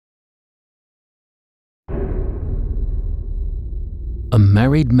A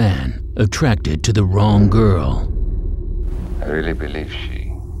married man attracted to the wrong girl. I really believe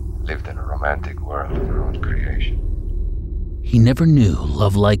she lived in a romantic world of her own creation. He never knew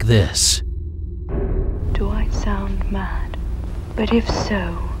love like this. Do I sound mad? But if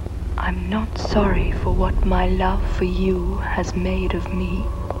so, I'm not sorry for what my love for you has made of me.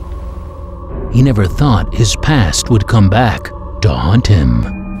 He never thought his past would come back to haunt him.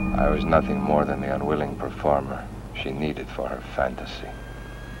 I was nothing more than the unwilling performer she needed for her fantasy.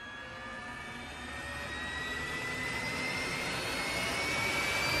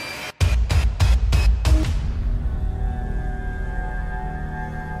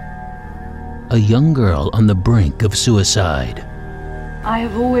 A young girl on the brink of suicide. I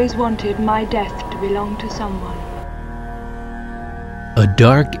have always wanted my death to belong to someone. A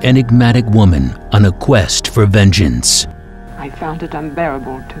dark, enigmatic woman on a quest for vengeance. I found it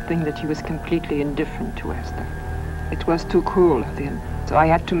unbearable to think that he was completely indifferent to Esther. It was too cruel of him, so I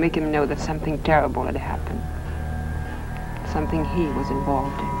had to make him know that something terrible had happened. Something he was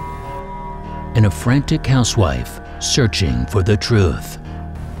involved in. And a frantic housewife searching for the truth.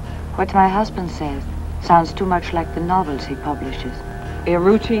 What my husband says sounds too much like the novels he publishes. A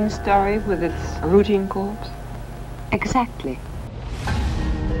routine story with its routine corpse? Exactly.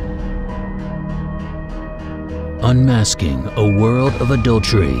 Unmasking a world of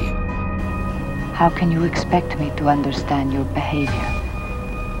adultery. How can you expect me to understand your behavior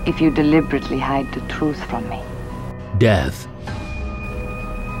if you deliberately hide the truth from me? Death.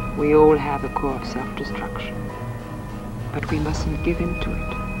 We all have a core of self-destruction, but we mustn't give in to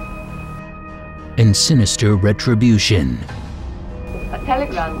it. And sinister retribution. A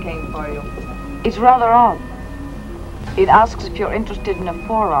telegram came for you. It's rather odd. It asks if you're interested in a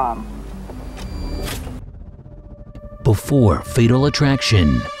forearm. Before fatal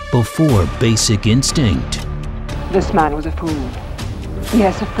attraction, before basic instinct. This man was a fool.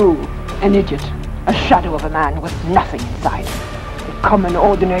 Yes, a fool, an idiot, a shadow of a man with nothing inside. A common,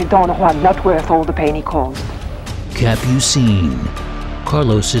 ordinary Don Juan, not worth all the pain he caused. Capucine,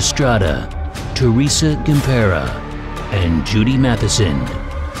 Carlos Estrada, Teresa Gimpera, and Judy Matheson.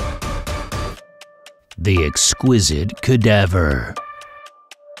 The Exquisite Cadaver.